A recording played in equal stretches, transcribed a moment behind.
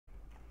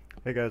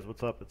Hey guys,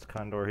 what's up? It's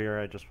Conndor here.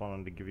 I just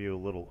wanted to give you a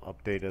little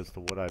update as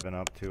to what I've been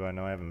up to. I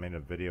know I haven't made a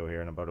video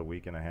here in about a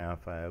week and a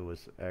half. I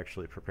was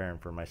actually preparing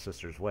for my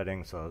sister's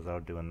wedding, so I was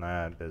out doing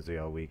that, busy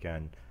all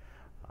weekend.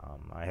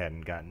 I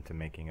hadn't gotten to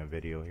making a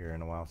video here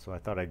in a while, so I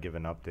thought I'd give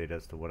an update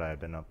as to what I've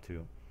been up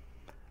to.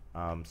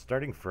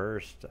 Starting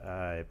first,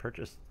 I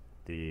purchased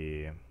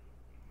the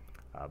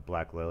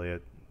Black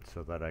Liliot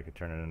so that I could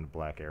turn it into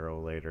Black Arrow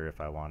later if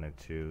I wanted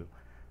to.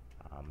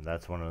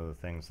 That's one of the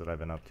things that I've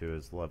been up to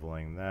is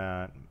leveling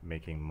that,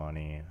 making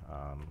money.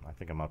 I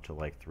think I'm up to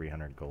like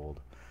 300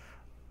 gold.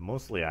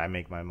 Mostly I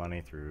make my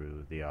money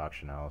through the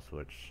auction house,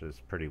 which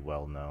is pretty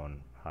well known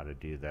how to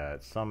do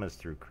that. Some is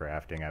through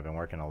crafting. I've been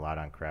working a lot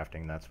on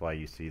crafting. That's why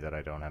you see that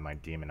I don't have my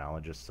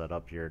demonologist set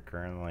up here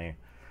currently.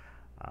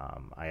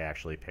 I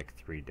actually picked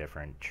 3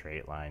 different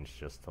trait lines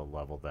just to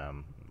level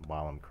them.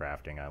 While I'm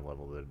crafting, I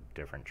level the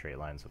different trait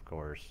lines, of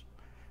course.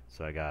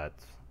 So I got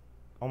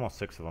almost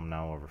 6 of them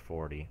now, over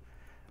 40.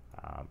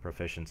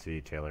 Proficiency,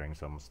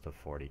 tailoring's almost to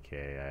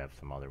 40k. I have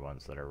some other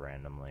ones that are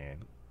randomly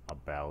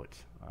about.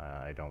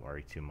 I don't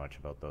worry too much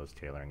about those.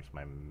 Tailoring's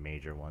my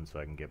major one, so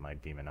I can get my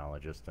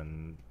demonologist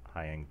and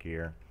high-end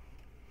gear.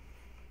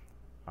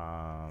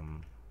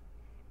 Um,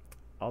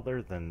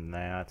 Other than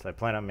that, I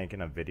plan on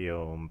making a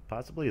video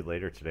possibly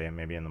later today,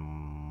 maybe in the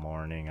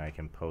morning I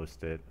can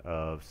post it,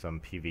 of some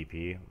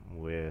PvP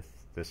with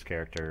this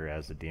character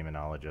as a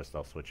demonologist.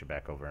 I'll switch it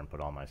back over and put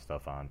all my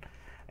stuff on.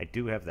 I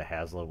do have the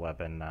Hasla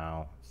weapon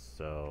now,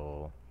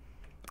 so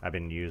I've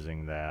been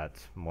using that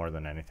more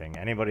than anything.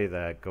 Anybody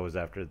that goes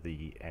after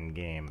the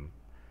endgame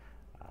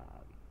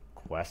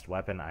quest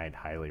weapon, I'd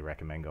highly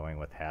recommend going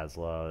with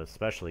Hasla,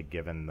 especially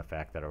given the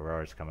fact that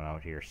Aurora's coming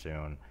out here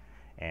soon,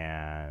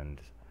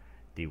 and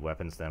the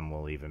weapons then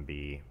will even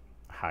be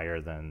higher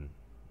than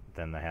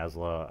the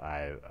Hasla.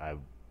 I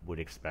would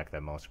expect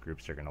that most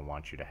groups are going to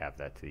want you to have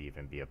that to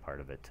even be a part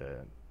of it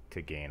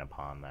to gain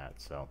upon that.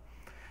 So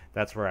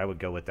that's where I would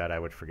go with that. I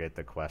would forget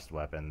the quest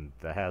weapon.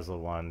 The Hasla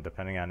one,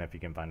 depending on if you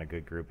can find a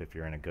good group, if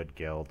you're in a good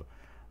guild,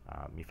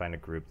 you find a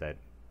group that,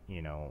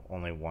 you know,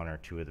 only 1 or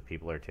 2 of the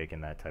people are taking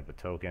that type of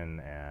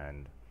token,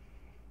 and,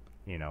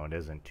 you know, it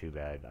isn't too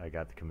bad. I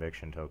got the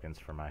conviction tokens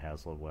for my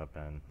Hasla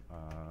weapon.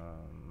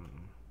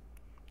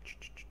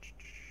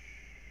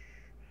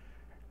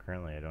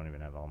 Currently, I don't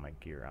even have all my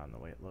gear on the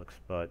way it looks,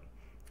 but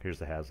here's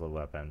the Hasla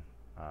weapon.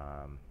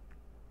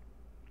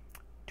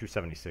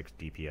 276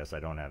 DPS. I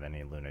don't have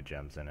any Luna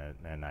gems in it,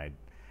 and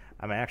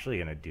I'm actually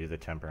going to do the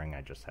tempering.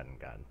 I just hadn't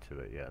gotten to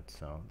it yet,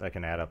 so that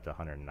can add up to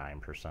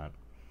 109%.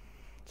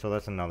 So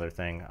that's another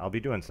thing. I'll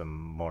be doing some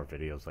more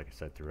videos, like I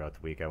said, throughout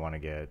the week. I want to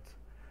get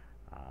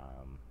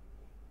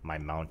my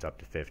mount up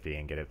to 50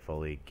 and get it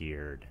fully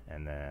geared,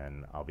 and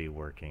then I'll be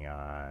working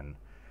on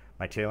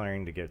my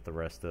tailoring to get the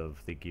rest of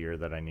the gear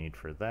that I need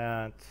for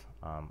that.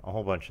 A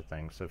whole bunch of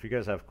things. So if you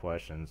guys have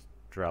questions,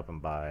 drop them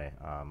by.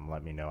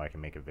 Let me know. I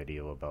can make a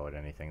video about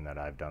anything that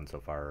I've done so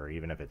far, or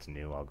even if it's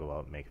new, I'll go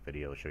out and make a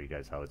video, show you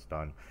guys how it's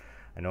done.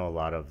 I know a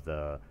lot of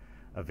the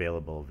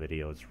available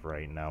videos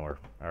right now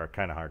are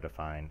kind of hard to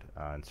find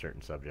on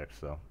certain subjects,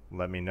 so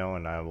let me know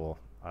and I will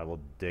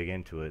dig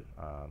into it.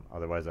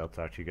 Otherwise, I'll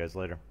talk to you guys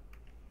later.